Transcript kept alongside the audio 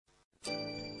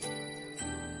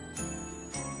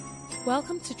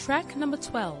Welcome to track number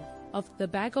 12 of The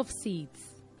Bag of Seeds.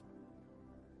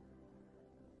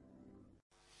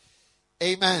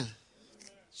 Amen.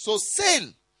 So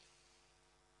sin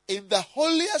in the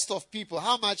holiest of people,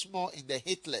 how much more in the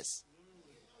Hitlers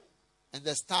and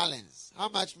the Stalins? How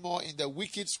much more in the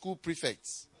wicked school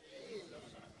prefects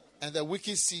and the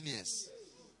wicked seniors?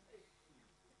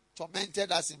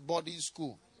 Tormented us in boarding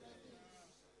school.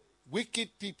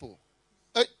 Wicked people.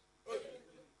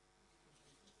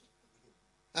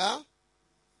 Huh?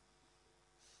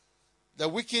 The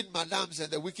wicked madams and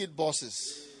the wicked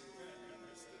bosses.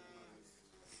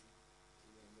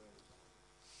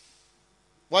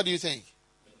 What do you think?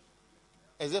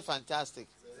 Is it fantastic?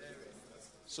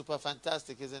 Super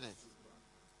fantastic, isn't it?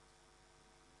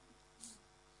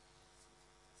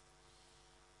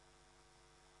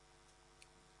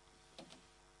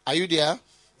 Are you there?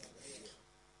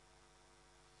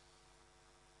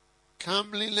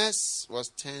 Comeliness was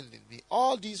turned in me.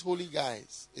 All these holy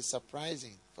guys, it's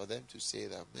surprising for them to say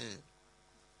that, man,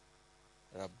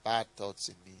 there are bad thoughts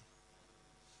in me.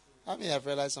 How many have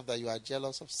realized something that you are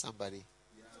jealous of somebody?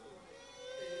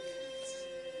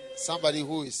 Somebody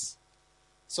who is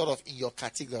sort of in your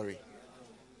category.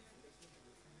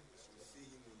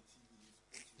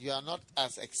 You are not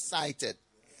as excited.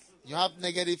 You have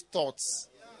negative thoughts.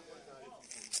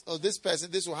 Oh, this person,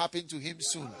 this will happen to him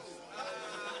soon.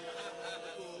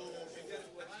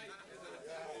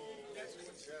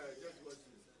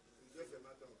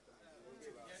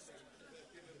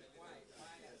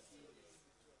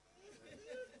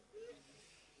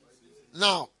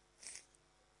 Now,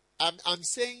 I'm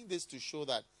saying this to show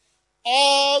that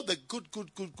all the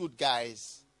good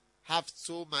guys have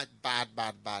so much bad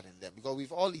in them, because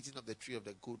we've all eaten of the tree of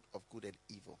the good and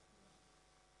evil.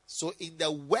 So in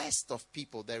the worst of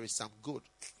people there is some good,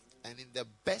 and in the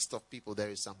best of people there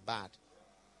is some bad.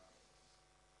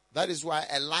 That is why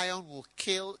a lion will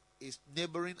kill his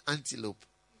neighboring antelope,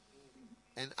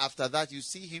 and after that you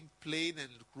see him playing and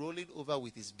rolling over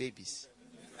with his babies.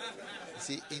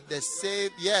 See, in the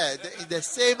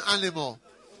same animal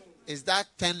is that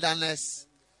tenderness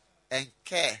and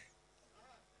care.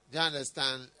 Do you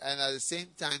understand? And at the same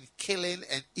time, killing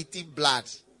and eating blood.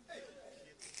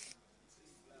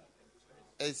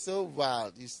 It's so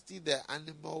wild. You see the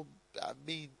animal,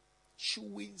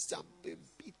 chewing something,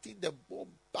 beating the bone,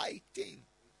 biting.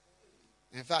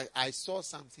 In fact, I saw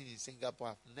something in Singapore.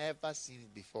 I've never seen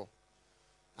it before.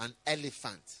 An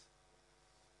elephant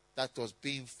that was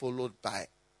being followed by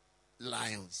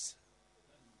lions.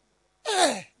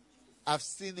 I've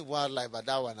seen the wildlife, but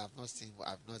that one I've not seen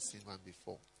one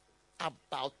before.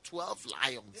 About 12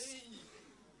 lions.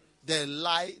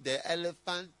 The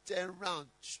elephant turned around,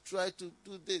 tried to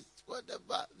do this,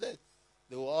 whatever. Then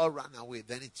they will all run away.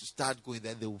 Then it will start going.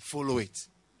 Then they will follow it.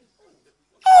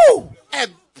 Oh, a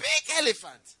big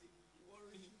elephant.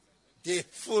 They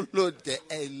followed the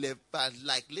elephant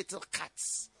like little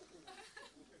cats.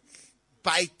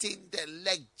 Biting the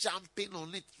leg, jumping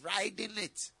on it, riding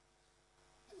it.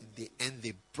 In the end,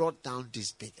 they brought down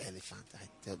this big elephant. I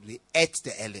tell you, they ate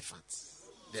the elephant.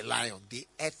 The lion, they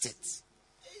ate it.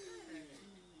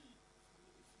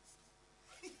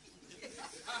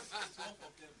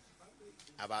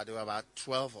 There were about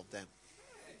 12 of them.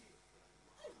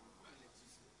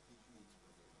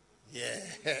 Yeah.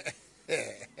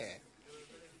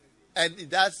 And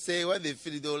that say when they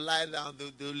finish, they'll lie down,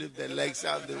 they'll lift their legs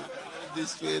out,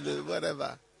 this way,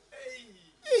 whatever.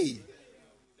 Hey.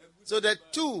 So the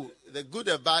two, the good,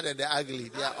 the bad, and the ugly,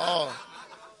 they are all.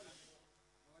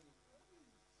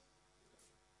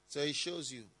 So it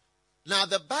shows you. Now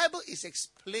the Bible is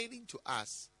explaining to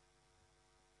us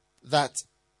that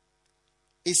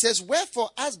it says, wherefore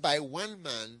as by one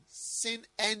man sin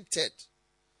entered.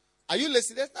 Are you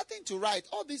listening? There's nothing to write.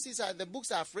 All these things are the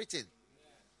books I've written.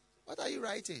 What are you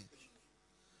writing?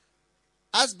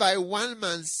 As by one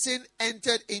man sin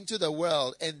entered into the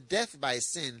world, and death by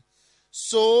sin,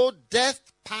 so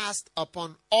death passed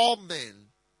upon all men.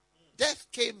 Death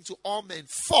came to all men,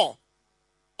 for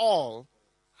all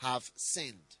have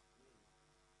sinned.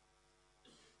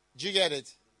 Do you get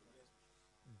it?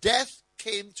 Death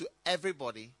came to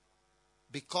everybody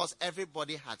because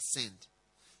everybody had sinned.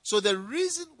 So the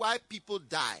reason why people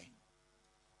die,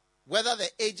 whether the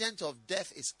agent of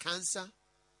death is cancer,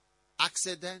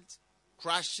 accident,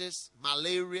 crashes,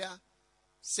 malaria,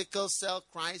 sickle cell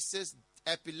crisis,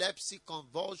 epilepsy,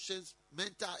 convulsions,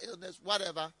 mental illness,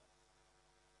 whatever,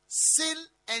 sin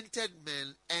entered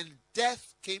men and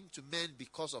death came to men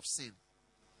because of sin.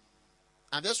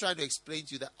 I'm just trying to explain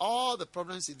to you that all the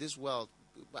problems in this world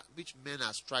which men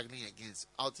are struggling against,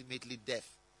 ultimately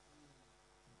death.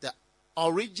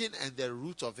 origin and the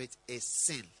root of it is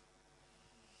sin.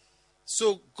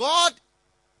 So God,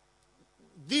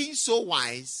 being so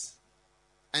wise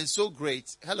and so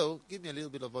great, hello, give me a little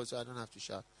bit of voice so I don't have to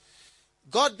shout.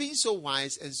 God, being so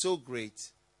wise and so great,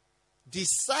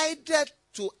 decided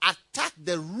to attack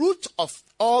the root of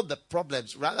all the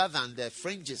problems rather than the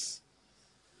fringes.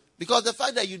 Because the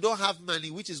fact that you don't have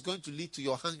money, which is going to lead to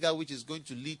your hunger, which is going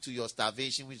to lead to your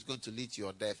starvation, which is going to lead to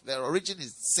your death, the origin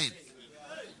is sin.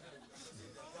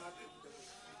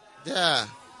 Yeah.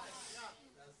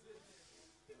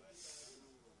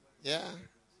 Yeah.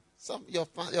 Your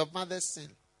mother's sin.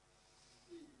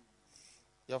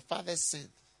 Your father's sin.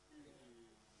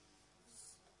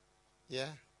 Yeah.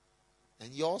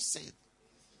 And your sin.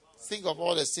 Think of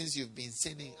all the sins you've been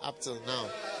sinning up till now.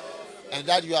 And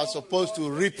that you are supposed to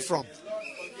reap from.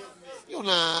 You know,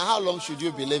 how long should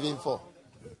you be living for?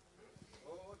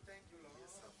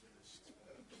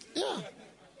 Yeah.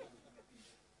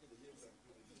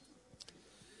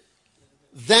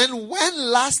 Then when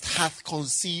lust hath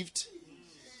conceived,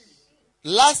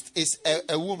 lust is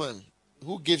a woman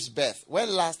who gives birth. When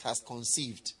lust has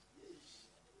conceived,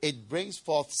 it brings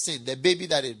forth sin. The baby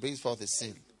that it brings forth is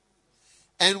sin.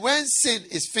 And when sin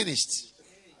is finished,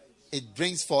 it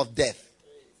brings forth death.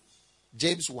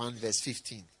 James 1 verse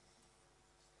 15.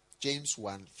 James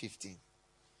 1:15.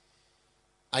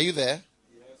 Are you there?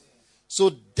 Yes. So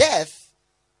death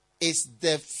is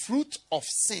the fruit of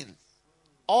sin.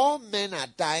 All men are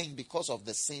dying because of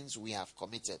the sins we have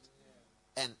committed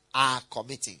and are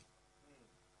committing.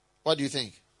 What do you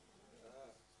think?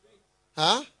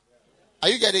 Huh? Are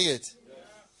you getting it?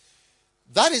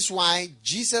 That is why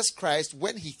Jesus Christ,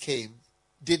 when he came,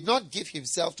 did not give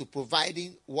himself to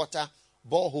providing water,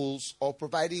 boreholes, or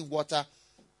providing water,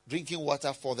 drinking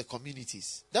water for the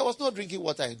communities. There was no drinking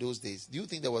water in those days. Do you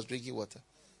think there was drinking water?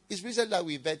 It's recent that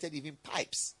we invented even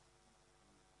pipes.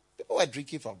 People were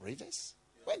drinking from rivers.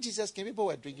 When Jesus came, people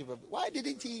were drinking from. Why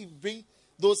didn't he bring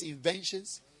those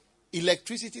inventions?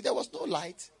 Electricity, there was no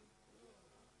light.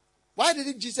 Why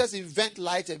didn't Jesus invent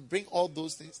light and bring all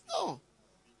those things? No.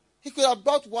 He could have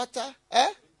brought water,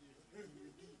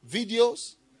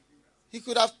 videos. He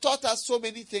could have taught us so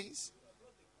many things.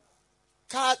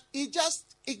 He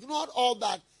just ignored all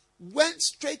that, went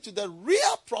straight to the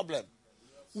real problem.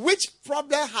 Which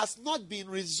problem has not been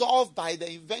resolved by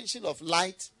the invention of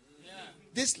light? Yeah.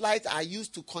 This light are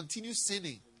used to continue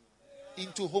sinning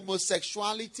into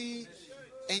homosexuality,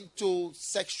 into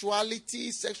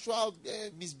sexuality, sexual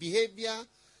misbehavior,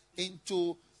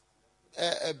 into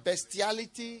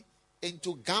bestiality,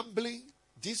 into gambling,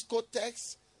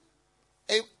 discotheques.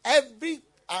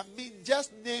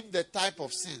 Just name the type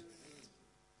of sin.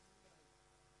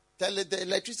 The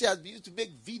electricity has been used to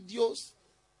make videos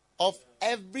of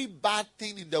every bad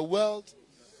thing in the world.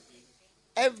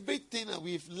 Everything, and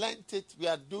we've learnt it, we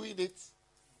are doing it.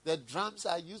 The drums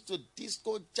are used to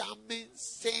disco, jamming,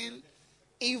 sin,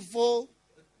 evil.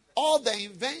 All the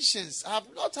inventions have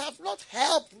not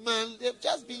helped, man. They've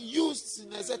just been used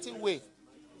in a certain way.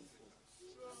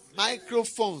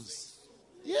 Microphones.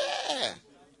 Yeah.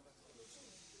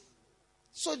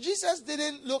 So Jesus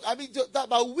didn't look,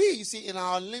 but we, you see, in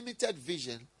our limited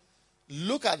vision,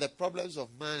 look at the problems of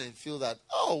man and feel that,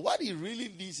 what he really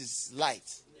needs is light.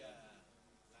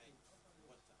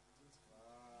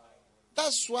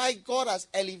 That's why God has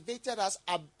elevated us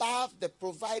above the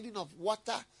providing of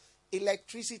water,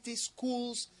 electricity,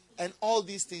 schools, and all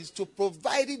these things to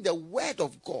providing the word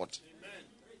of God.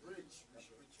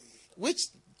 Which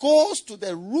goes to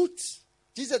the root.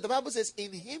 Jesus, the Bible says,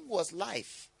 in him was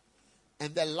life.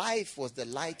 And the life was the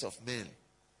light of men.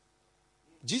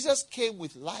 Jesus came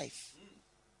with life.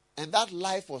 And that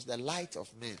life was the light of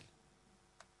men.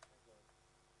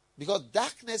 Because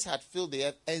darkness had filled the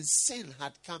earth and sin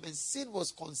had come. And sin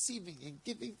was conceiving and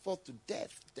giving forth to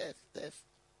death.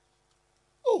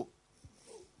 Oh.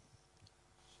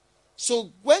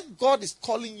 So when God is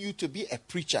calling you to be a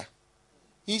preacher,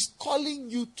 he's calling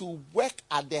you to work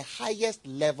at the highest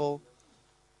level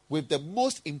with the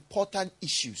most important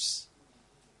issues.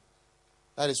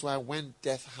 That is why when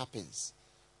death happens,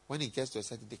 when it gets to a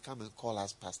certain, they come and call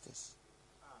us pastors.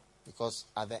 Because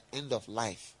at the end of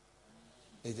life,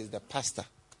 it is the pastor.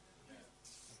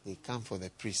 They come for the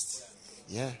priest.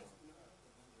 Yeah.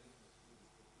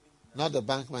 Not the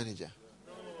bank manager.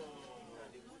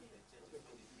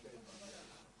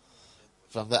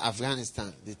 From the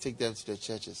Afghanistan, they take them to the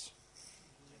churches.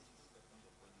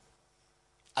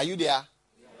 Are you there?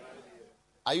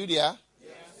 Are you there?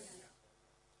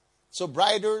 So,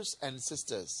 brothers and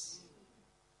sisters,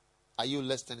 are you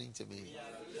listening to me?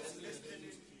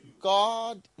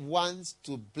 God wants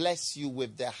to bless you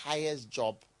with the highest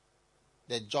job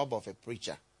the job of a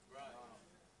preacher.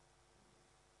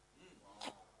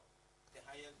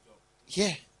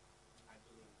 Yeah.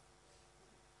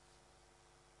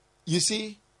 You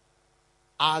see,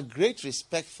 our great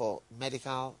respect for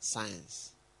medical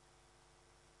science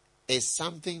is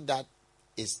something that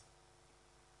is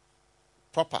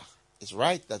proper. It's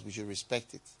right that we should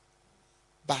respect it.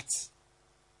 But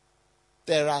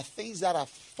there are things that are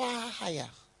far higher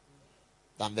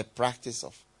than the practice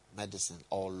of medicine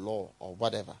or law or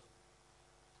whatever.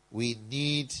 We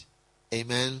need,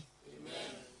 amen,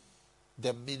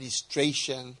 the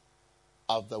ministration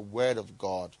of the Word of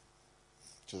God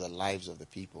to the lives of the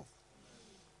people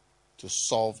to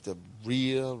solve the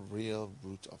real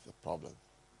root of the problem.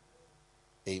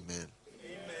 Amen.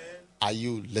 Are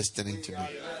you listening to me?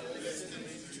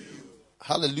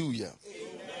 Hallelujah.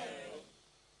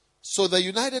 So the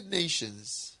United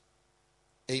Nations,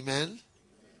 amen,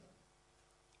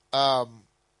 the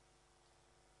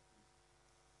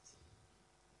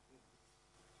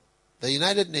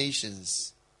United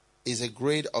Nations is a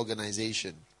great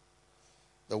organization.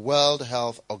 The World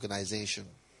Health Organization.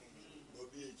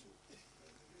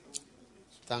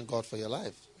 Thank God for your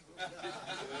life.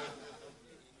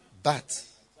 But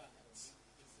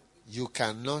you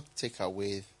cannot take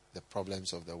away the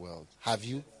problems of the world. Have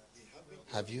you?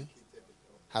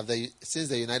 Since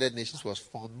the United Nations was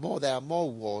formed, there are more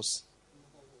wars.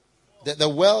 The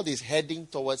world is heading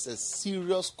towards a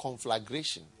serious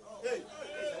conflagration.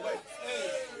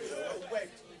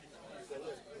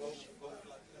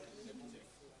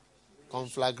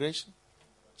 Conflagration?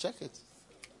 Check it.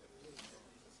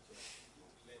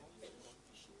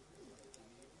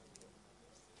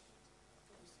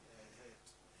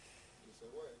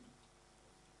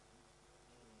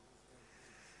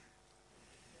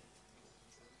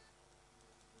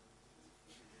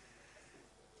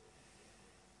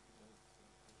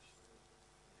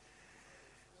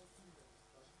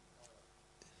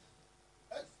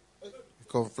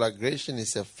 Conflagration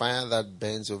is a fire that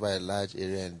burns over a large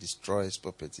area and destroys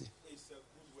property.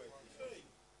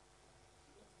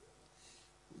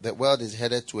 The world is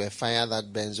headed to a fire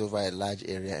that burns over a large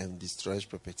area and destroys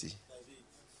property.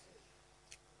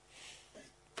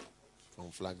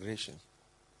 Conflagration.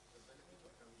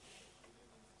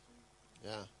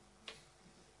 Yeah.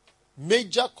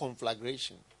 Major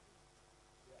conflagration.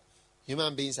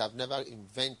 Human beings have never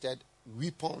invented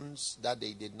weapons that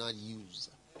they did not use.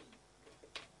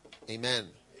 Amen.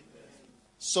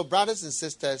 So, brothers and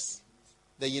sisters,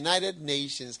 the United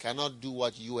Nations cannot do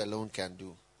what you alone can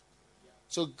do.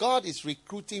 So, God is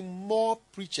recruiting more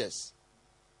preachers.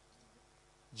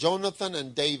 Jonathan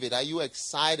and David, are you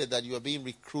excited that you are being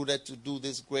recruited to do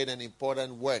this great and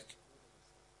important work?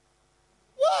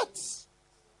 What?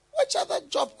 Which other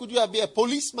job could you have been? A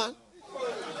policeman?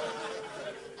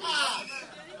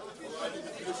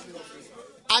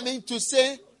 I mean, to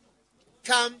say,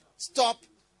 come, stop.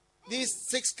 These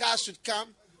 6 cars should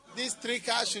come. These 3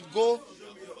 cars should go.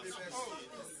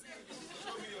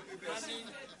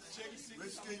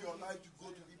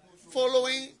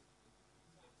 Following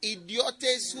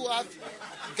idiots who have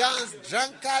guns,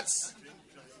 drunkards,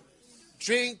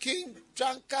 drinking,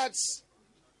 drunkards.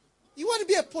 You want to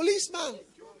be a policeman?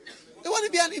 You want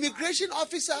to be an immigration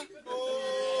officer?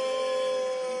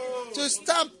 To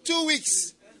stamp 2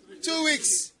 weeks. 2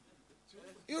 weeks.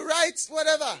 You write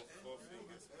whatever.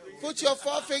 Put your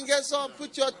 4 fingers on,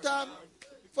 put your thumb,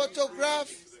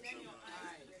 photograph.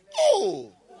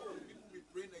 Oh!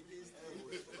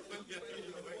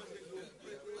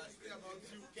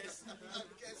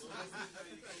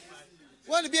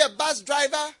 Want to be a bus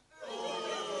driver?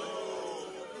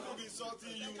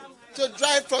 To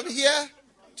drive from here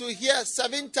to here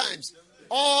 7 times.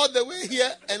 All the way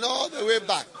here and all the way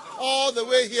back. All the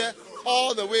way here,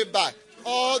 all the way back.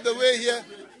 All the way here,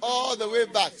 all the way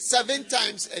back. 7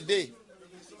 times a day.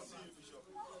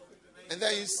 And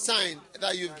then you sign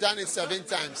that you've done it 7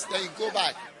 times. Then you go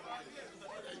back.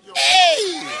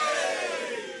 Hey!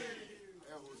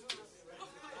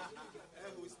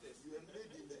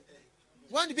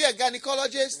 Want to be a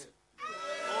gynecologist?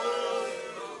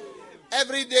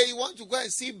 Every day you want to go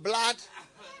and see blood.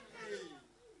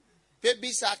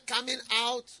 Babies are coming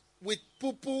out with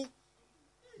poo-poo,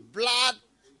 blood,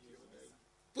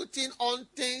 putting on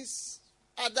things,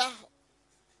 other.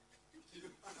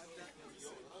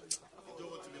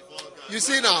 You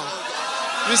see now?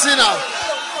 You see now?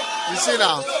 You see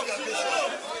now?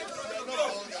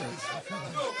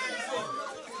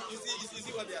 You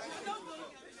see what they are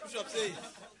Bishop says?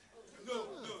 No.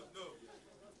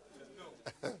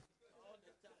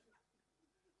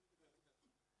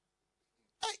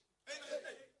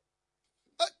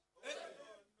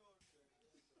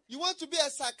 You want to be a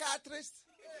psychiatrist?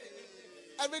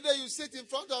 Every day you sit in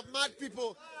front of mad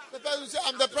people. The person will say,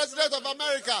 I'm the president of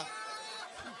America.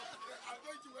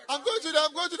 I'm going to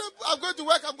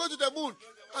work, I'm going to the moon.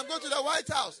 I'm going to the White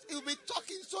House. He will be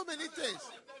talking so many things.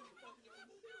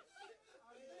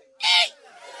 Hey!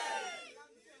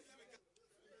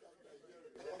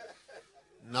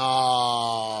 No.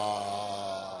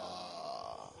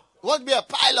 You want to be a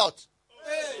pilot?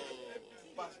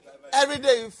 Every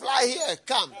day you fly here,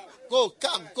 come. Go,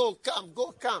 come.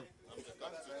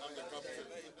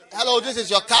 Hello, this is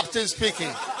your captain speaking.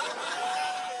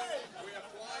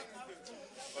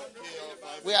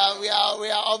 We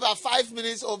are over 5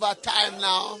 minutes over time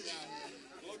now.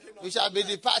 We shall be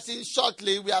departing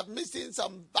shortly. We are missing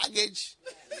some baggage.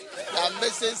 We are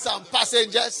missing some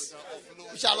passengers.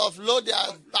 We shall offload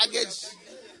their baggage.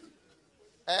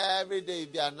 Every day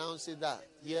you'll be announcing that.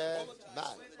 Yeah,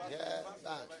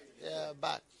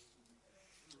 back.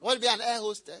 Want to be an air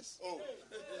hostess?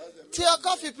 Tea or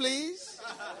coffee, please?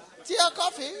 Tea or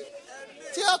coffee?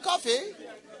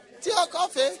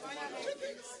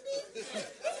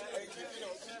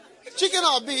 Chicken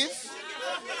or beef?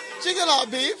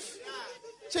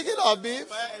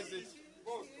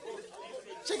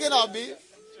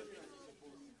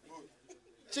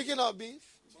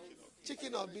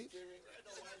 Chicken or beef?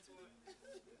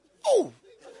 Oh!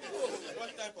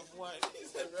 What type of wine?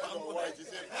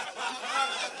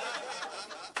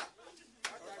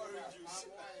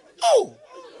 Oh!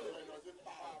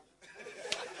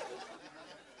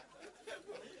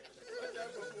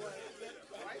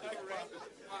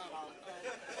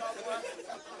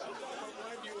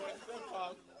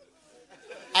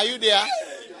 Are you there?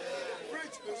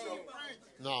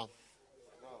 No.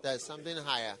 There's something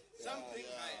higher.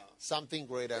 Something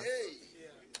greater.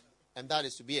 And that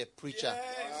is to be a preacher.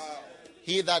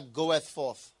 He that goeth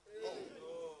forth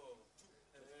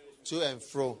to and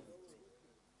fro,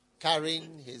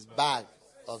 carrying his bag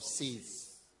of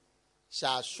seeds,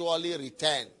 shall surely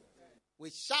return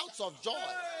with shouts of joy.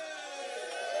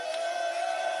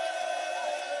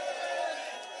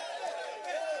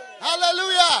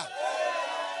 Hallelujah!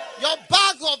 Your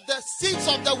bag of the seeds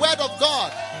of the word of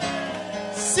God,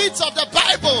 seeds of the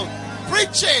Bible,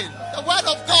 preaching the word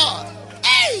of God.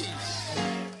 Hey!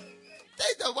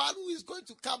 Take the one who is going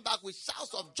to come back with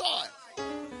shouts of joy.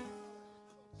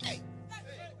 Hey!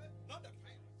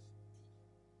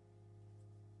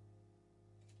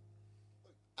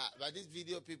 But these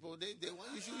video people, they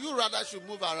want you rather should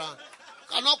move around.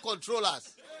 Cannot control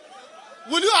us.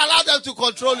 Will you allow them to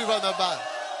control you from the back?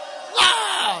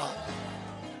 No!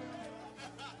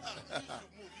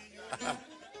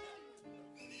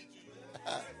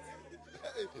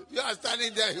 You are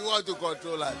standing there, you want to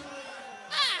control us.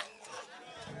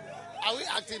 Are we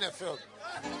acting a film?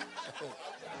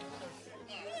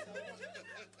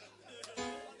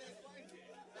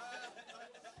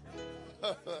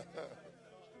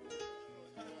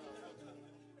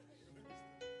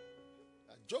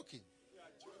 Joking.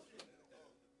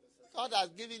 God has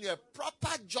given you a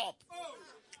proper job.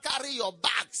 Carry your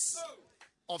bags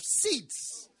of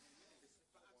seeds,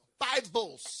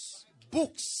 Bibles,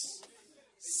 books,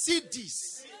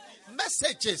 CDs,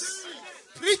 messages,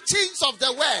 preachings of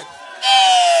the word.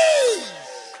 Hey!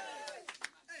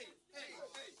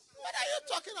 What are you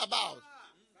talking about?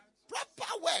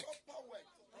 Proper work.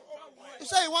 You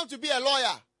say you want to be a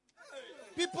lawyer.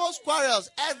 People's quarrels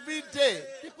every day.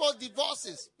 People's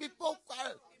divorces. People's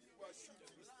quarrels.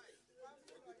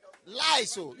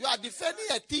 Lies. So you are defending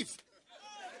a thief.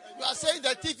 You are saying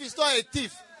the thief is not a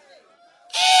thief.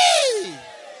 Hey!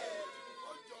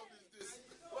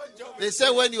 They say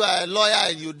when you are a lawyer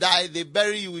and you die, they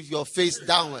bury you with your face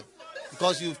downward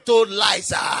because you've told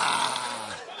lies.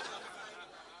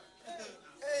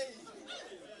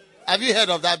 Have you heard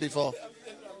of that before?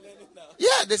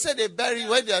 Yeah, they say they bury you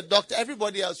when you're a doctor.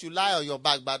 Everybody else, you lie on your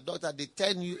back, but doctor, they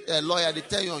tell you, a lawyer, they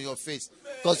tell you on your face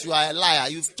because you are a liar.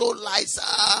 You've told lies.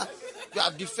 You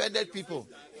have defended people.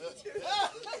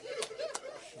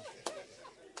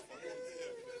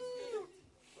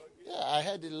 Yeah, I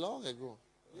heard it long ago.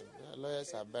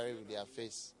 Lawyers are buried with their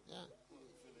face. Yeah.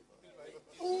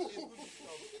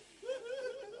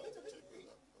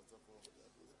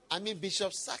 I mean,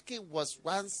 Bishop Saki was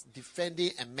once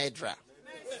defending a murderer.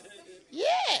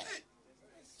 Yeah.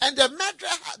 And the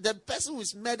murderer, the person who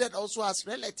is murdered also has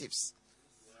relatives.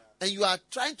 And you are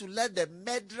trying to let the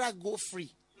murderer go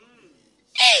free.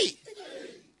 Hey!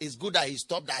 It's good that he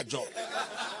stopped that job.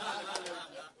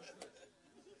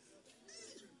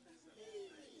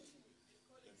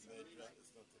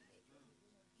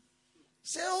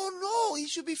 Say, oh no, he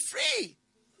should be free.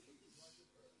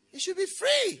 He should be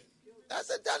free.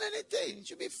 hasn't done anything. He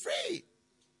should be free.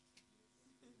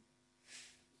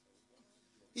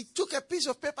 He took a piece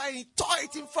of paper and he tore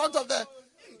it in front of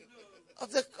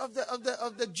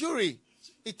the jury.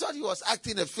 He thought he was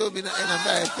acting a film in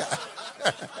America.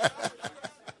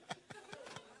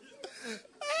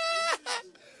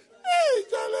 Hey,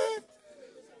 Charlie.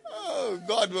 Oh,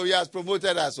 God, he has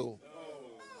promoted us. Oh.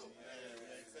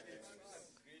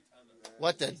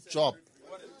 What a job.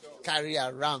 Carry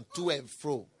around to and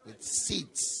fro with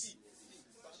seeds.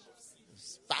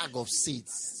 Bag of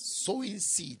seeds. Sowing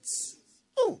seeds.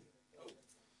 Oh.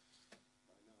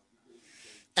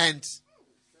 And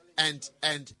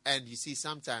you see,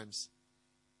 sometimes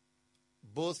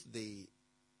both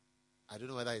I don't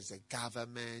know whether it's the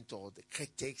government or the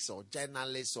critics or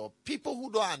journalists or people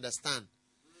who don't understand,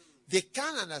 they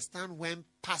can't understand when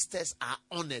pastors are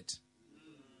honored.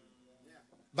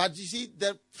 But you see,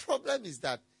 the problem is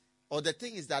that, or the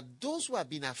thing is that those who have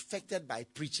been affected by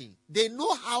preaching, they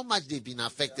know how much they've been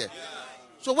affected.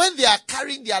 So when they are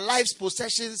carrying their life's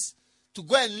possessions to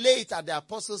go and lay it at the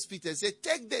apostles' feet and say,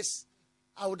 take this,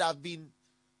 I would have been.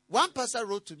 One pastor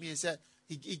wrote to me and said,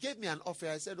 he gave me an offer.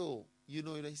 I said, oh, he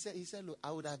said, look,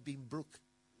 I would have been broke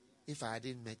if I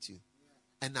hadn't met you.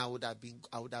 And I would have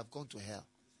gone to hell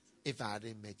if I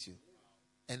hadn't met you.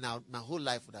 And now my whole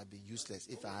life would have been useless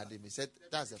if I hadn't. He said,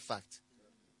 that's a fact.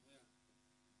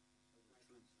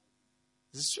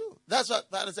 It's true. That's what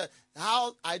Father said.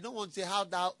 How I don't want to say how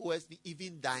thou owest me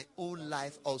even thine own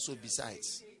life also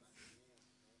besides.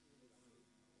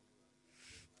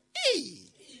 Hey.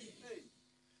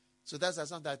 So that's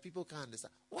something that people can't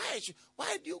understand. Why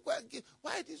do you go and give?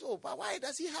 Why this? Oh, why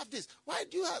does he have this? Why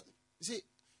do you have? See,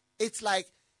 it's like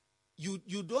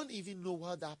you don't even know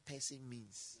what that person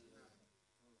means.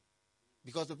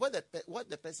 Because what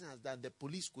the person has done, the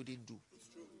police couldn't do.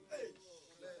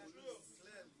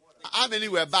 How many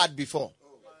were bad before?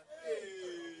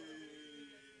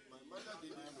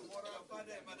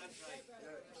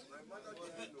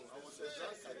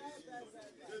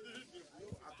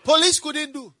 Police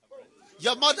couldn't do.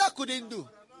 Your mother couldn't do.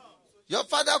 Your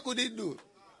father couldn't do.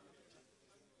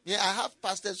 Yeah, I have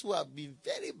pastors who have been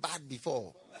very bad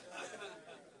before.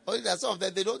 Only that some of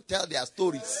them, they don't tell their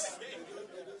stories.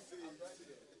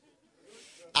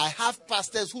 I have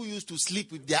pastors who used to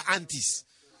sleep with their aunties.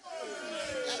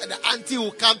 The auntie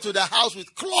will come to the house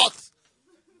with cloth.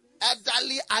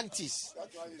 Elderly aunties.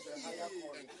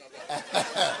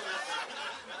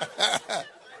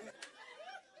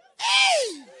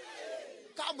 Hey!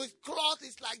 Come with cloth.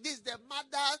 It's like this. The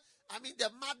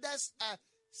mother's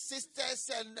sisters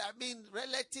and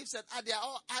relatives and they are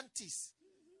all aunties.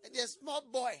 And they're a small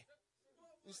boy.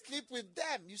 You sleep with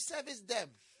them. You service them.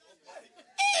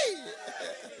 Hey!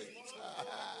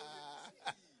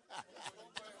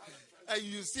 And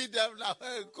you see them now,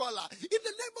 collar. In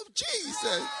the name of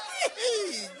Jesus.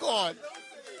 Hey, God.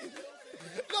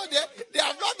 No, they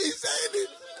have not been saying it.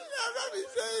 They have not been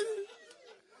saying it.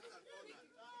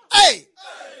 Hey!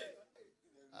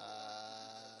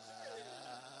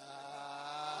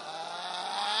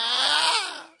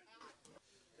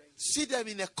 See them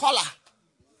in a collar.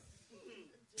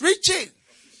 Preaching.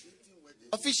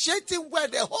 Officiating where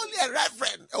the holy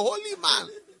reverend, a holy man.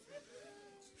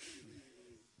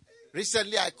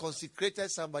 Recently, I consecrated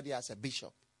somebody as a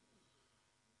bishop.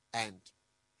 And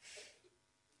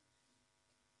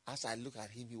as I look at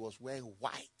him, he was wearing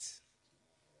white.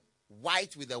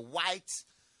 White with a white,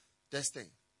 this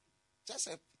thing. Just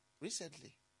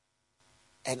recently.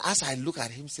 And as I look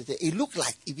at him, he looked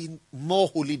like even more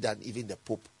holy than even the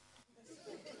Pope.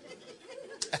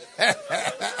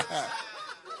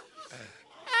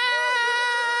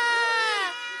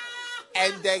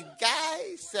 And the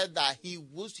guy said that he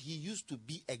used to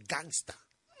be a gangster.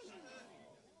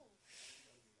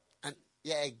 And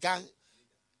yeah, a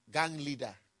gang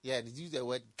leader. Yeah, they use the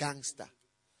word gangster.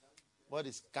 What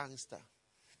is gangster?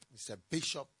 It's a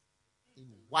bishop in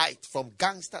white, from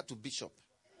gangster to bishop.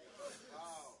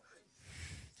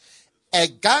 A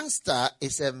gangster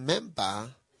is a member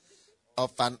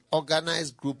of an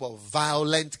organized group of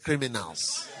violent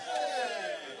criminals.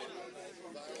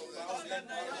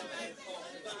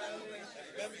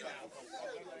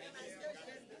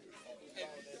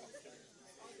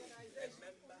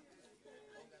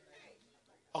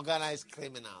 Organized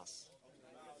criminals.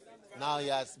 Now he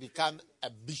has become a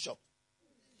bishop.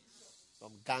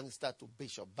 From gangster to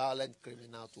bishop. Violent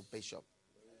criminal to bishop.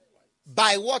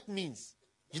 By what means?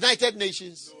 United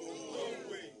Nations?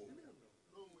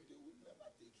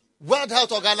 World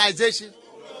Health Organization?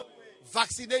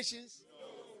 Vaccinations?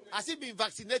 Has he been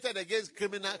vaccinated against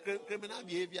criminal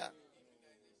behavior?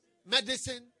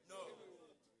 Medicine?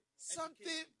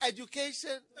 something,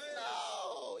 education.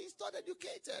 No, he's not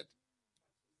educated.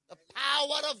 The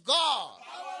power of God.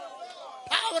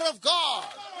 Power of God.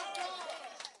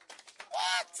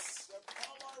 What?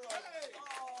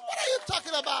 What are you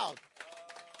talking about?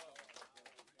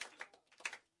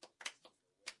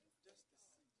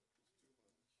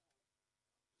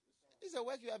 It's a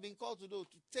work you have been called to do.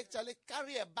 To take Charlie,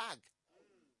 carry a bag.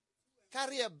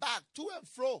 Carry a bag to and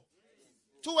fro.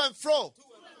 To and fro.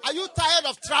 Are you tired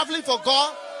of traveling for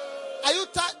God? Are you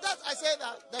tired? I say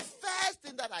that the first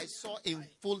thing that I saw in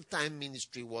full-time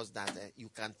ministry was that you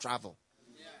can travel.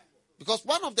 Because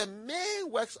one of the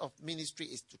main works of ministry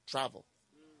is to travel.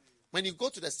 When you go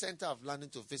to the center of London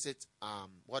to visit,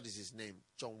 what is his name?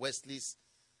 John Wesley's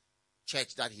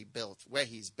church that he built, where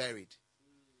he's buried.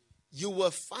 You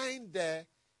will find there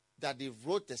that they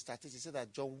wrote the statistics. They said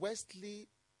that John Wesley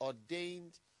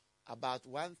ordained about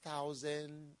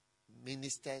 1,000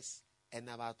 ministers and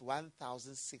about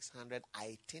 1,600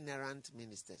 itinerant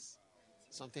ministers.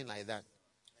 Something like that.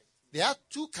 There are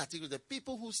two categories, the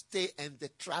people who stay and the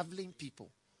traveling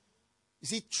people. You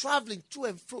see, traveling to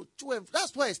and fro,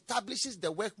 that's what establishes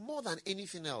the work more than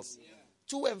anything else. Yeah.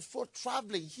 To and fro,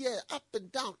 traveling here, up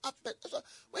and down, up and down.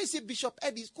 When you see Bishop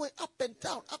Eddie, he's going up and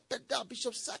down,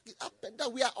 Bishop Saki, up and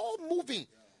down. We are all moving.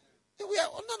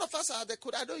 None of us are there.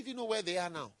 I don't even know where they are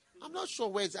now. I'm not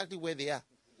sure exactly where they are.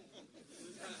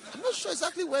 I'm not sure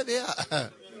exactly where they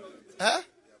are. Huh?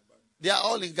 They are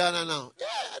all in Ghana now. Yeah,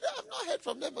 I've not heard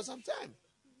from them for some time.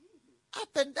 Up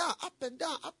and down, up and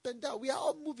down, up and down. We are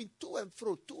all moving to and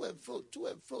fro, to and fro, to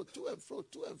and fro, to and fro,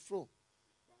 to and fro.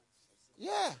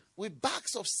 Yeah, with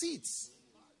bags of seeds.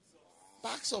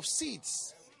 Bags of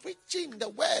seeds. Preaching the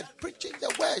word,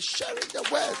 sharing the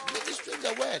word, ministering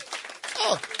the word.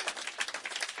 Oh.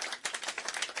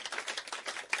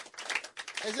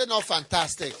 Is it not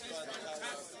fantastic?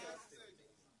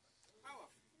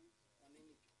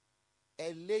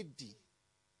 A lady,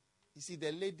 you see,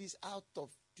 the ladies out of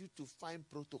due to fine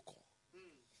protocol,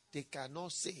 they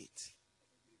cannot say it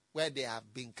where they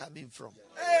have been coming from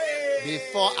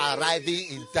before arriving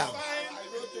in town.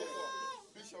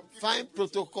 Fine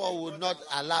protocol would not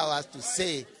allow us to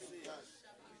say,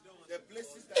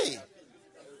 hey,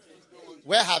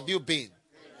 where have you been?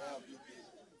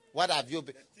 What have you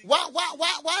been?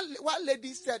 One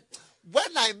lady said,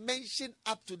 when I mentioned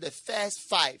up to the first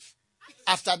 5,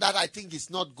 after that I think it's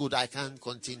not good, I can't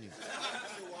continue.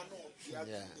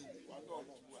 Yeah.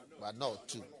 But no,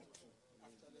 2.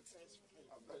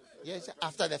 Yes,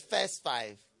 after the first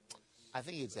 5, I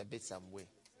think it's a bit some way.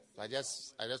 So I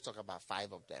just talk about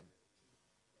 5 of them.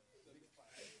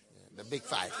 Yeah, the big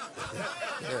 5.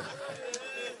 Yeah.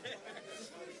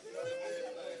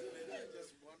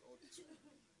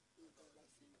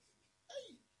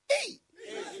 Hey!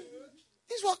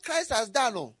 This is what Christ has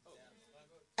done. Oh.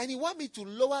 And he want me to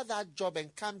lower that job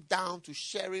and come down to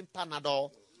sharing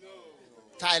Panadol,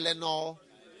 Tylenol,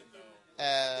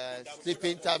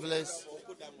 sleeping tablets,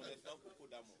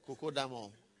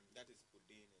 Cocodamol.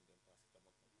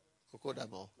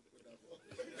 Cocodamol.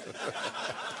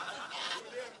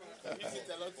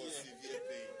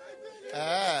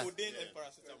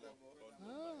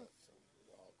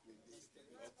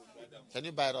 Can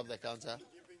you buy it off the counter?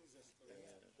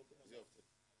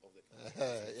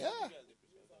 Yeah.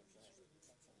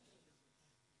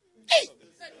 Hey!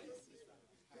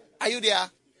 Are you there?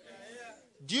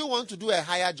 Do you want to do a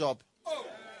higher job?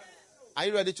 Are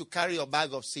you ready to carry your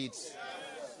bag of seeds?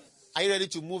 Are you ready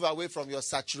to move away from your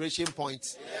saturation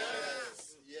point?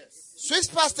 Yes. Swiss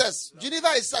pastors, Geneva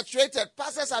is saturated.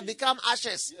 Pastors have become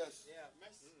ashes.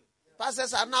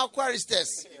 Pastors are now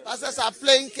choristers. Pastors are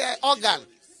playing organ.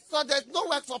 So there's no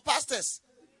work for pastors.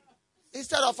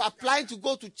 Instead of applying to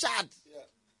go to Chad,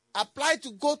 apply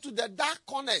to go to the dark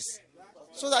corners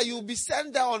so that you'll be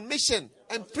sent there on mission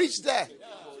and preach there.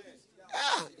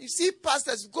 Yeah, you see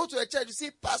pastors, go to a church, you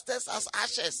see pastors as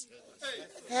ashes.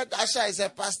 Head usher is a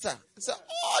pastor. So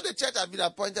all the church have been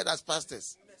appointed as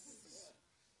pastors.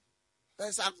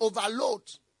 There's an overload.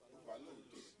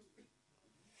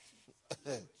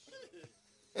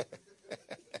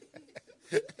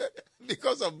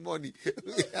 Because of money.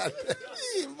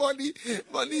 Money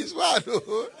is one.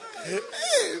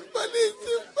 Hey, money is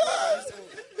bad.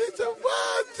 It's a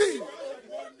bad thing.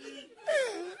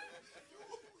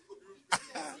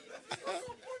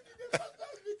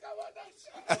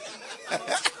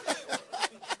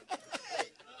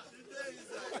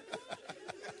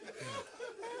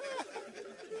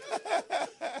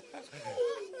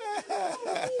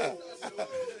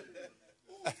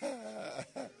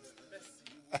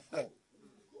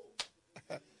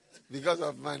 Because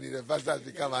of money, the pastor has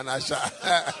become an usher.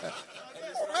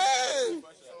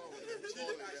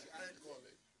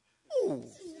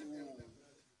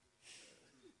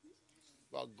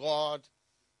 But God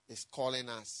is calling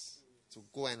us to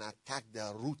go and attack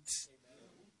the root.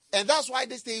 And that's why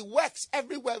this thing works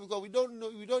everywhere, because we don't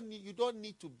know, you don't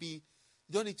need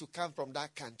to come from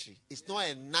that country. It's not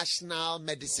a national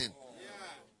medicine.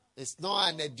 It's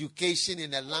not an education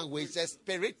in a language. It's a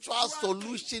spiritual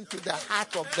solution to the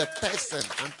heart of the person.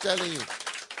 I'm telling you.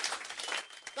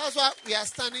 That's why we are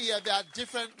standing here. There are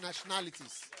different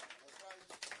nationalities.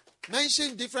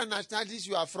 Mention different nationalities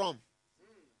you are from.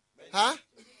 Huh?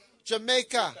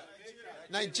 Jamaica,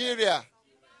 Nigeria,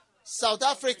 South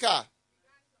Africa,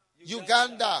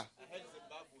 Uganda.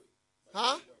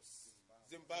 Huh?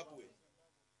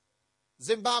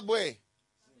 Zimbabwe,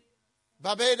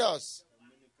 Barbados,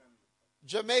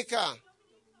 Jamaica,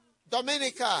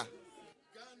 Dominica,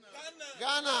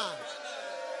 Ghana,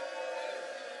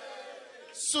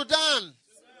 Sudan.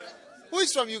 Who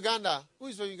is from Uganda? Who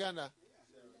is from Uganda?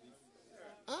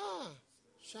 Ah,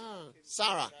 Sharon.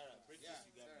 Sarah.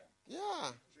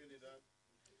 Yeah.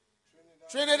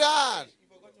 Trinidad.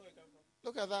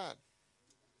 Look at that.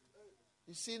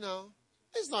 You see now?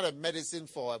 It's not a medicine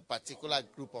for a particular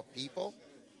group of people.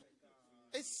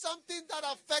 It's something that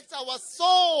affects our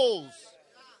souls.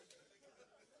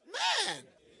 Man.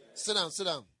 Sit down, sit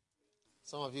down.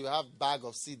 Some of you have bag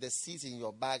of seeds. The seeds in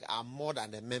your bag are more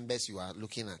than the members you are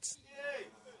looking at.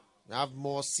 You have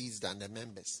more seeds than the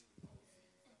members,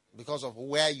 because of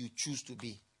where you choose to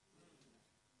be.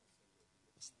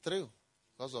 It's true.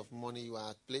 Because of money, you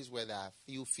are at a place where there are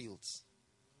few fields.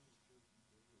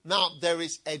 Now, there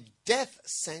is a death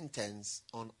sentence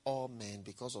on all men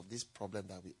because of this problem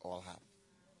that we all have.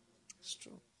 It's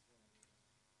true.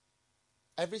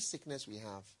 Every sickness we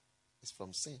have is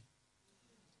from sin.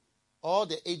 All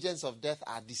the agents of death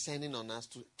are descending on us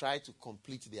to try to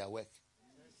complete their work.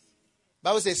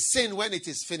 Bible says, sin, when it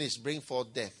is finished, bring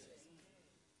forth death.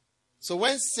 So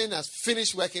when sin has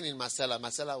finished working in Marcella,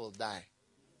 Marcella will die.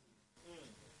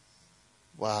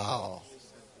 Wow.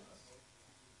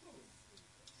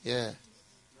 Yeah.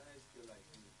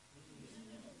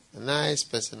 A nice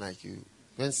person like you.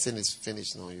 When sin is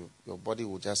finished, no, your body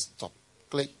will just stop.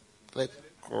 Click, click,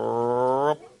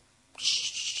 boom.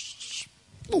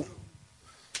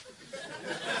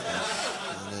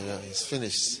 It's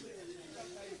finished.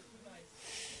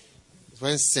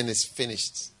 When sin is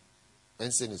finished,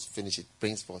 it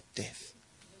brings forth death.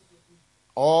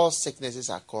 All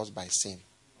sicknesses are caused by sin.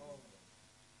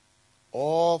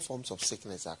 All forms of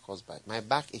sickness are caused by. My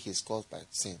backache is caused by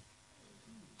sin.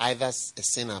 Either a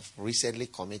sin I've recently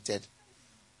committed,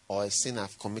 or a sin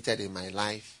I've committed in my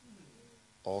life,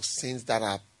 or sins that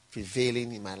are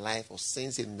prevailing in my life, or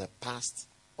sins in the past,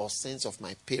 or sins of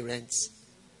my parents.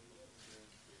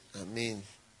 I mean,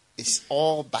 it's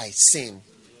all by sin.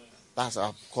 That's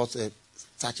caused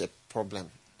such a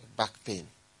problem, back pain.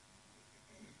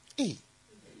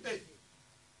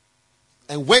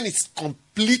 And when it's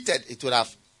completed, it would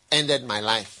have ended my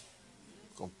life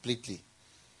completely.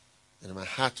 And my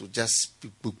heart would just...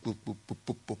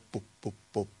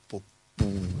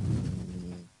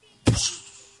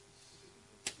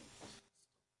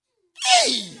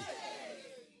 Hey!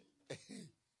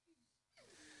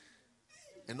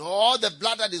 And all the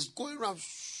blood that is going around...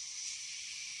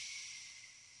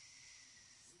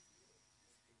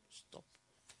 Stop.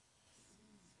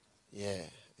 Yeah,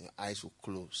 your eyes will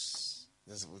close.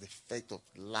 That's the effect of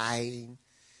lying,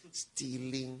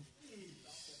 stealing,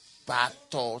 bad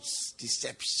thoughts,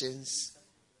 deceptions,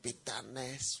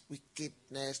 bitterness,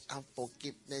 wickedness,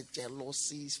 unforgiveness,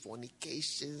 jealousies,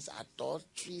 fornications,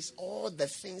 adulteries, all the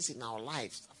things in our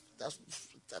lives. That's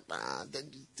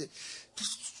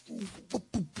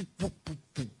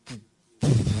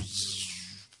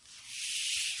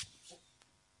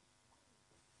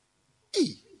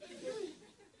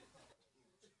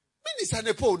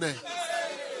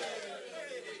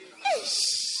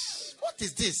What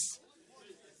is this?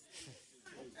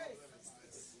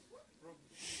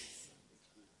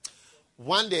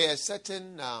 One day, a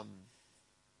certain man,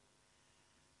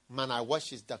 I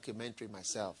watched his documentary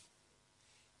myself.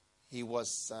 He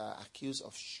was accused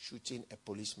of shooting a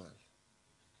policeman.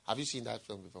 Have you seen that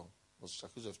film before? He was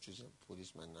accused of shooting a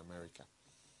policeman in America.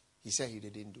 He said he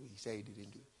didn't do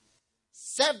it.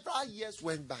 Several years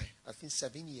went by. I think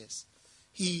 7 years.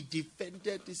 He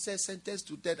defended, he said sentenced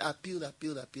to death, appealed.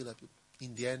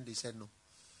 In the end, they said no.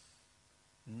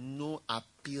 No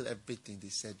appeal, everything. They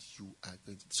said you are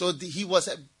going to. So he was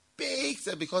a big,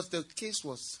 because the case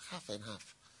was half and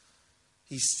half.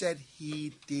 He said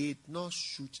he did not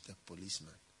shoot the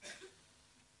policeman.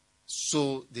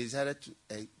 So they decided to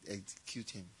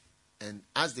execute him. And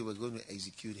as they were going to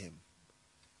execute him,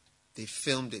 they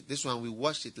filmed it. This one, we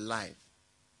watched it live.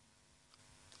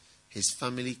 His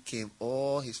family came,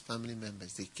 all his family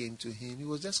members, they came to him. He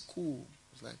was just cool.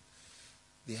 It was like,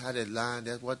 they had a land.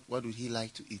 What would he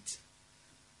like to eat?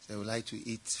 They would like to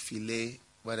eat filet,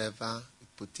 whatever,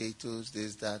 potatoes,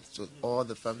 this, that. So all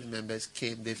the family members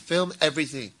came. They filmed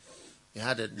everything. They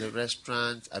had the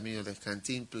restaurant, the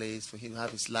canteen place for him to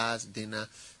have his last dinner.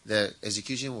 The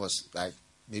execution was like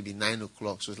maybe 9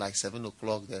 o'clock. So it was like 7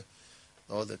 o'clock.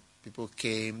 All the people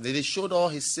came. Then they showed all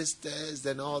his sisters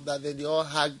and all that. Then they all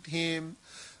hugged him.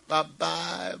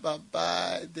 Bye-bye,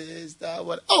 bye-bye, this, that,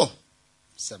 what. Oh!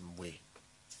 Some way.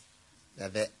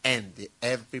 At the end,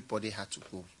 everybody had to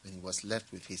go. And he was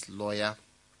left with his lawyer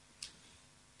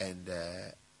and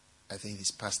I think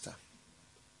his pastor.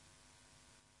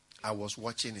 I was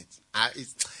watching it.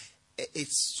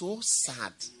 It's so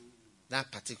sad.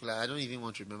 That particular, I don't even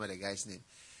want to remember the guy's name.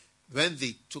 When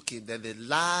they took him, then the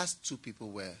last 2 people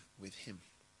were with him.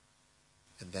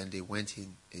 And then they went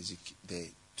in, they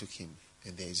took him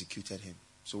and they executed him.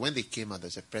 So when they came out,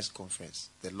 there's a press conference,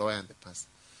 the lawyer and the pastor.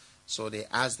 So they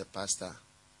asked the pastor,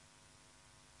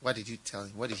 what did you tell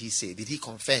him? What did he say? Did he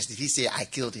confess? Did he say, I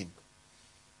killed him?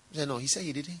 He said, no, he said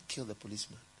he didn't kill the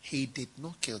policeman. He did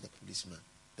not kill the policeman.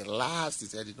 The last, he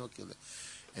said, I did not kill him.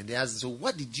 And they asked, so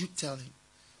what did you tell him?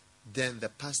 Then the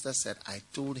pastor said, I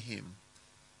told him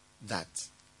that,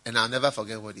 and I'll never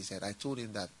forget what he said. I told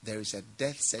him that there is a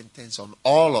death sentence on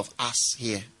all of us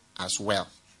here as well.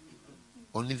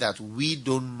 Only that we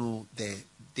don't know the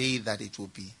day that it will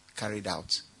be carried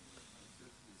out.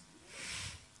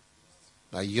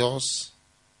 But yours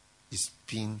is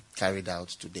being carried out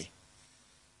today.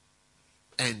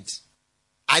 And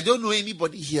I don't know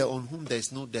anybody here on whom there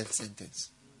is no death sentence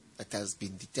that has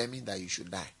been determined that you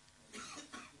should die.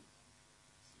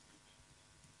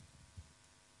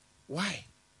 Why?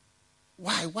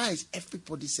 Why is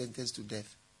everybody sentenced to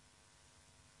death?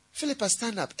 Philippa,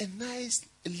 stand up. A nice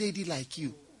lady like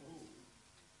you.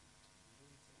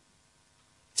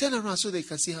 Turn around so they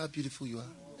can see how beautiful you are.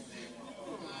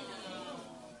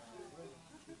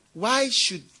 Why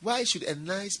should a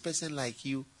nice person like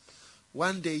you,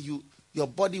 one day your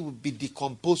body will be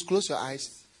decomposed? Close your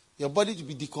eyes. Your body will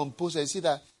be decomposed and see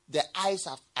that the eyes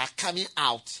are coming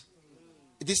out.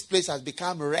 This place has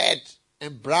become red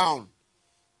and brown.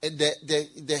 And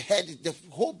the head, the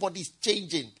whole body is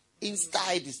changing.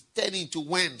 Inside is turning to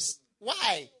worms.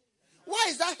 Why? Why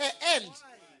is that her end?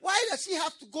 Why does she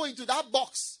have to go into that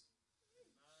box?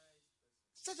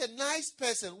 Such a nice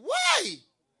person. Why?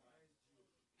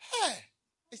 Hey,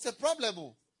 it's a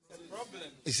problem.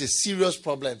 It's a serious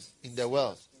problem in the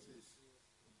world.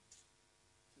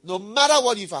 No matter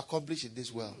what you've accomplished in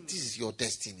this world, this is your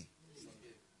destiny.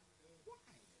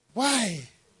 Why?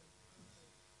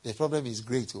 The problem is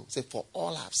great. Say, for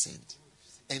all have sinned,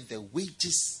 and the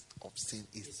wages of sin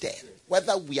is death.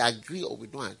 Whether we agree or we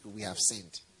don't agree, we have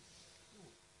sinned.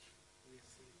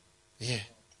 Yeah.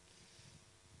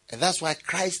 And that's why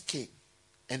Christ came.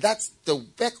 And that's the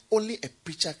work only a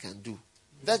preacher can do.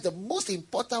 That's the most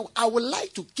important. I would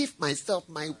like to give myself,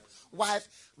 my wife,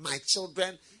 my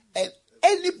children, and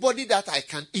anybody that I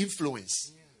can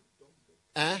influence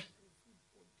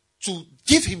to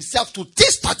give himself to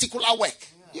this particular work.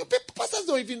 You pastors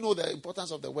don't even know the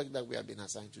importance of the work that we have been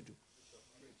assigned to do.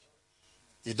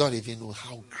 They don't even know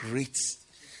how great,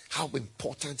 how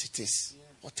important it is.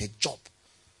 What a job.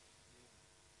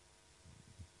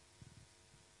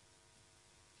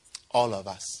 All of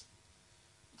us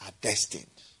are destined.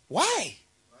 Why?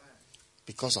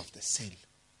 Because of the sin.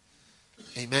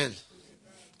 Amen.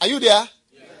 Are you there?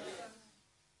 Yes.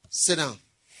 Sit down.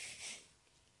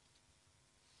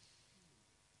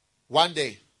 One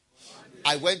day,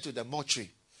 I went to the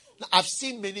mortuary. Now, I've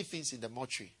seen many things in the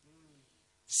mortuary.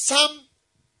 Some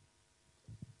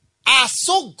are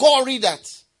so gory that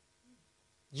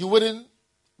you wouldn't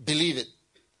believe it.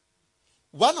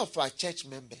 One of our church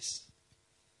members,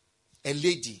 a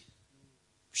lady,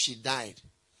 she died.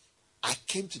 I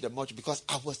came to the mortuary because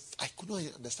I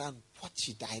couldn't understand what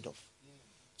she died of.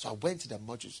 So I went to the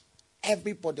mortuary.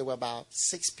 Everybody, there were about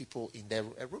 6 people in there,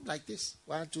 a room like this.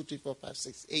 1, 2, 3, 4, 5,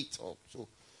 6, 8 or so.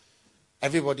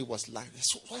 Everybody was lying.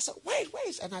 So I said, where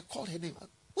is? And I called her name.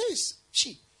 Where is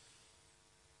she? They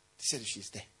said she's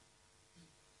there.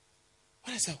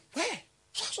 When I said, where?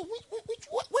 So I said,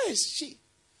 where is she?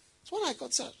 So when I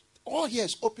got said, all here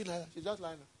is open like that. She's just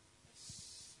lying there.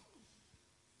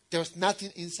 There was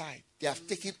nothing inside. They have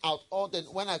taken out all the.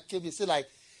 When I came, you see, like,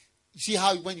 see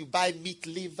how when you buy meat,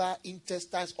 liver,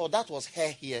 intestines, all that was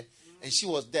hair here, and she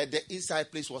was there. The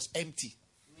inside place was empty.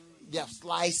 They have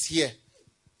sliced here.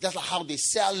 That's like how they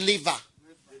sell liver.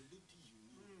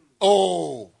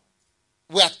 Oh,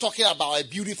 we are talking about a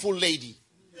beautiful lady.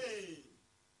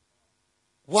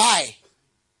 Why?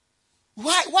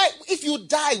 Why? If you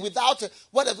die without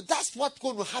whatever, that's what's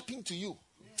going to happen to you.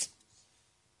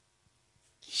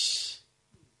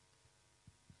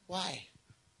 Why?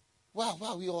 Why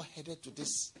are we all headed to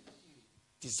this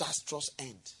disastrous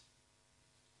end?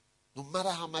 No matter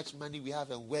how much money we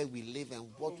have and where we live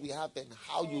and what we have and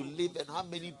how you live and how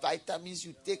many vitamins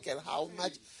you take and how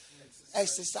much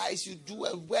exercise you do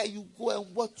and where you go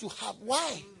and what you have.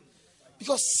 Why?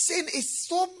 Because sin is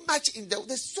so much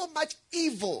there's so much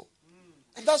evil.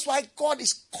 And that's why God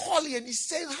is calling and He's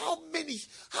saying, how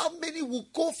many will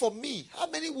go for me? How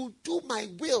many will do my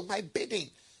will, my bidding?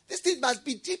 This thing must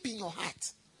be deep in your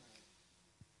heart.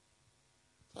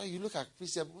 So you look at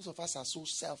Christians, most of us are so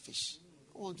selfish.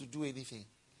 Don't want to do anything.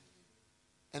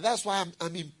 And that's why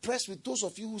I'm impressed with those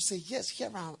of you who say, yes, here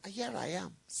I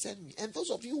am. Send me. And those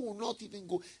of you who will not even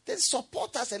go, then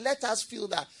support us and let us feel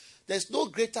that there's no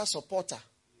greater supporter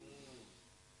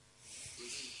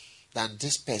than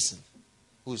this person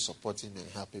who is supporting me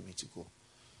and helping me to go.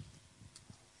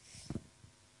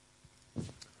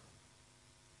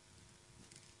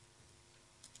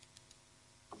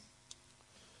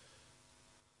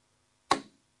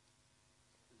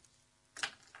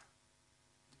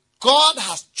 God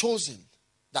has chosen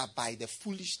that by the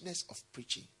foolishness of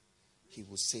preaching, He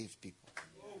will save people.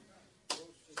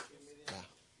 Yeah.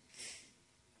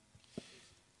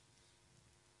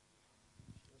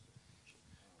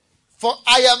 For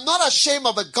I am not ashamed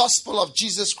of the gospel of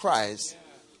Jesus Christ.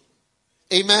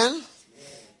 Amen?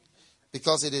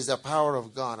 Because it is the power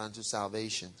of God unto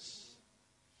salvation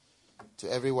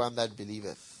to everyone that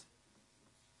believeth.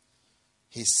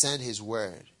 He sent His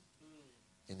word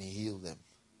and He healed them.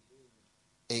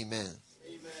 Amen.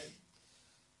 Amen.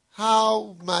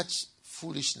 How much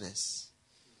foolishness?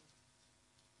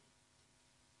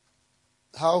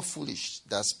 How foolish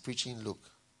does preaching look?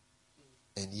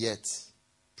 And yet,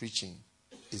 preaching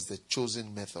is the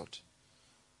chosen method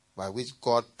by which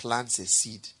God plants a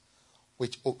seed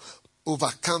which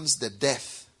overcomes the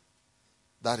death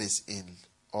that is in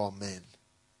all men.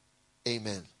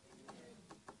 Amen.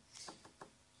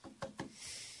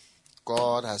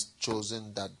 God has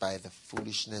chosen that by the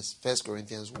foolishness. 1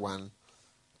 Corinthians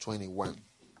 1:21.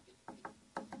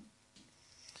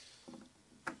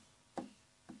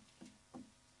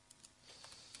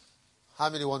 How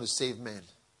many want to save men?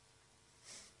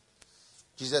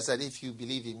 Jesus said, if you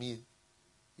believe in me,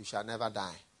 you shall never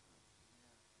die.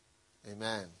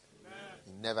 Amen.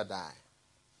 You never die.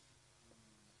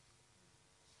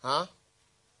 Huh?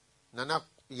 Nana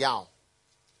Yao.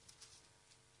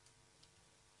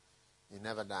 You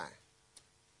never die.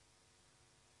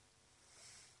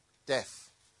 Death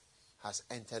has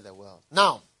entered the world.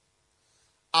 Now,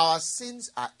 our sins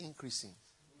are increasing.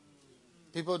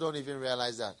 People don't even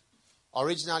realize that.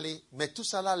 Originally,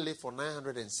 Methuselah lived for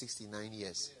 969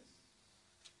 years.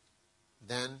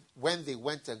 Then, when they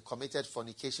went and committed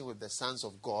fornication with the sons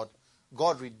of God,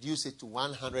 God reduced it to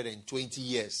 120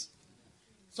 years.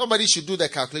 Somebody should do the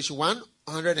calculation.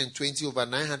 120 over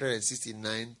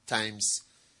 969 times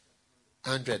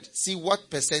 100. See what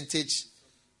percentage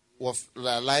of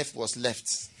life was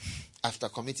left after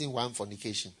committing one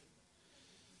fornication.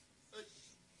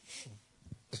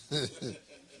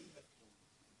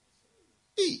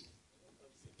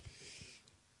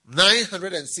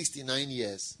 969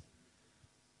 years.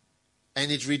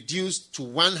 And it reduced to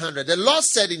 100. The Lord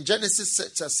said in Genesis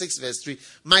 6 verse 3,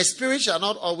 my spirit shall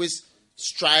not always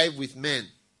strive with men,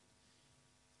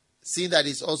 seeing that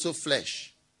it's also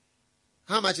flesh.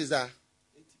 How much is that?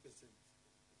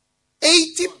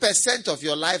 80% of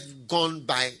your life gone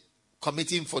by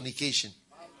committing fornication.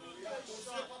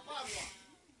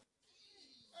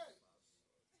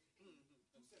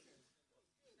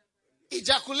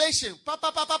 Ejaculation. Pa,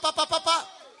 pa, pa, pa, pa, pa, pa, pa.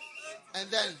 And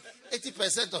then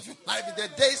 80% of your life, the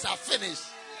days are finished.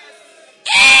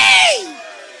 Hey!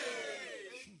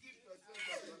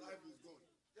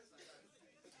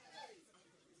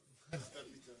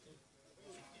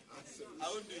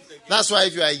 That's why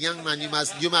if you are a young man, you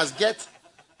must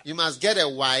get a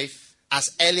wife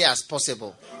as early as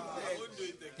possible.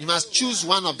 You must choose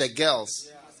one of the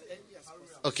girls.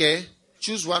 Okay?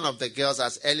 Choose one of the girls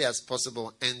as early as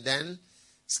possible and then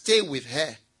stay with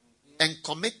her and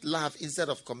commit love instead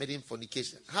of committing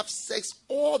fornication. Have sex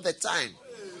all the time.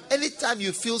 Anytime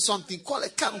you feel something, call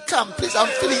it, come, please, I'm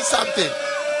feeling something.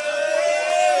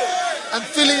 I'm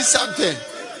feeling something.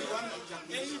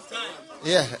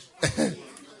 Yeah.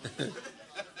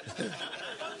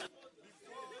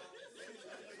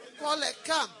 Call it,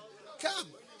 come,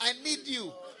 I need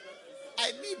you.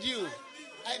 I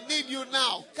need you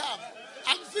now. Come.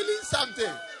 I'm feeling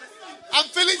something.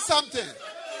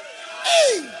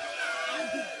 Hey!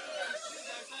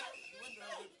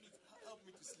 Help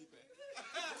me to sleep.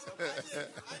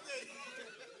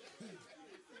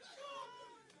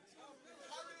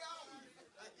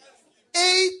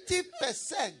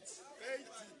 80%.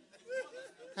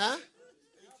 Huh?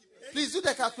 Please do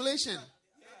the calculation.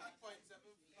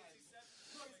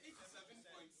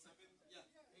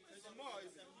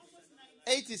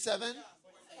 87.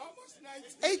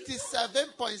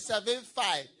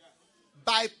 87.75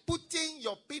 by putting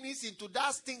your penis into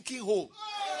that stinking hole.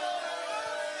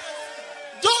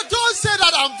 Don't say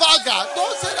that I'm vulgar.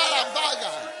 Don't say that I'm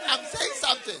vulgar. I'm saying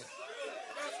something.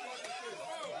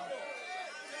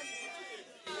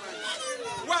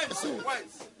 Wives.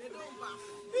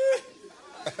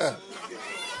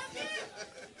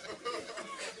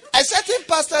 A certain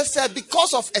pastor said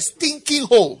because of a stinking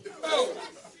hole,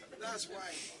 That's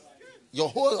why. your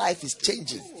whole life is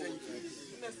changing.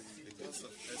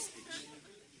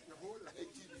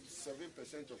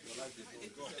 7% of your life is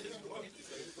gone.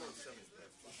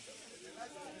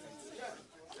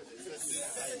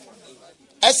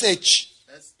 SH.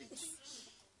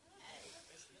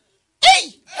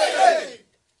 Hey!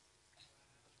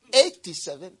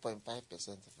 87.5%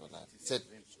 of your life. Said,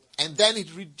 and then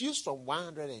it reduced from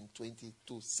 120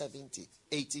 to 70,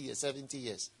 80 years, 70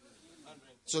 years.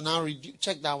 So now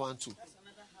check that one too.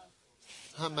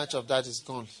 How much of that is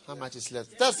gone? How much is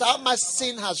left? That's how much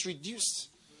sin has reduced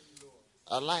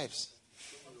our lives.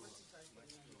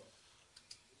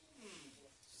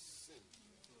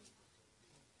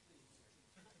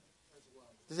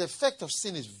 The effect of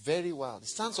sin is very wild. The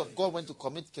sons of God went to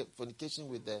commit fornication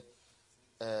with the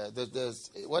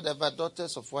whatever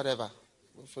daughters of whatever,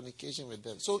 fornication with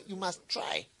them. So you must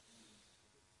try.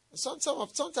 Sometimes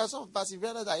some of us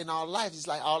realize that in our lives, it's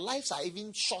like our lives are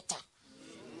even shorter.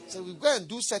 So we go and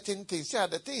do certain things. Yeah,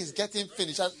 the thing is getting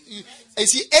finished. You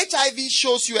see, HIV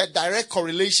shows you a direct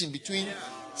correlation between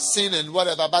sin and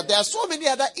whatever, but there are so many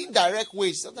other indirect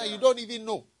ways that you don't even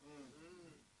know.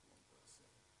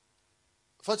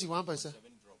 41%.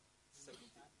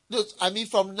 No, I mean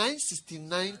from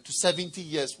 969 to 70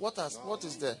 years. What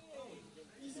is there?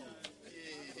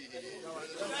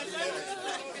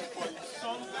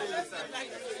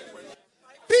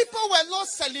 People were not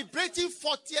celebrating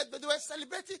 40th, but they were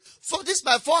celebrating for this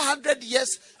my 400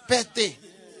 years birthday.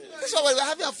 This one we were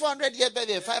having a 400 year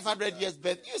birthday, 500 years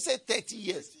birthday. You say 30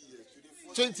 years,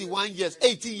 21 years,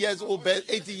 18 years old,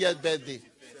 80 years birthday,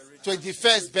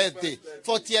 21st birthday,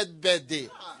 40th birthday.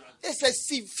 It's a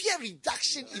severe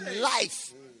reduction in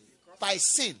life by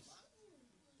sin.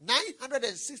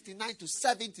 969 to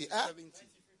 70.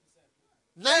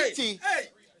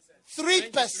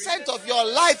 93% of your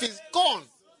life is gone.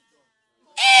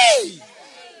 Hey!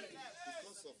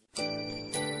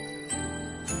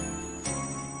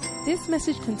 This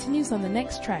message continues on the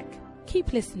next track.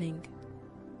 Keep listening.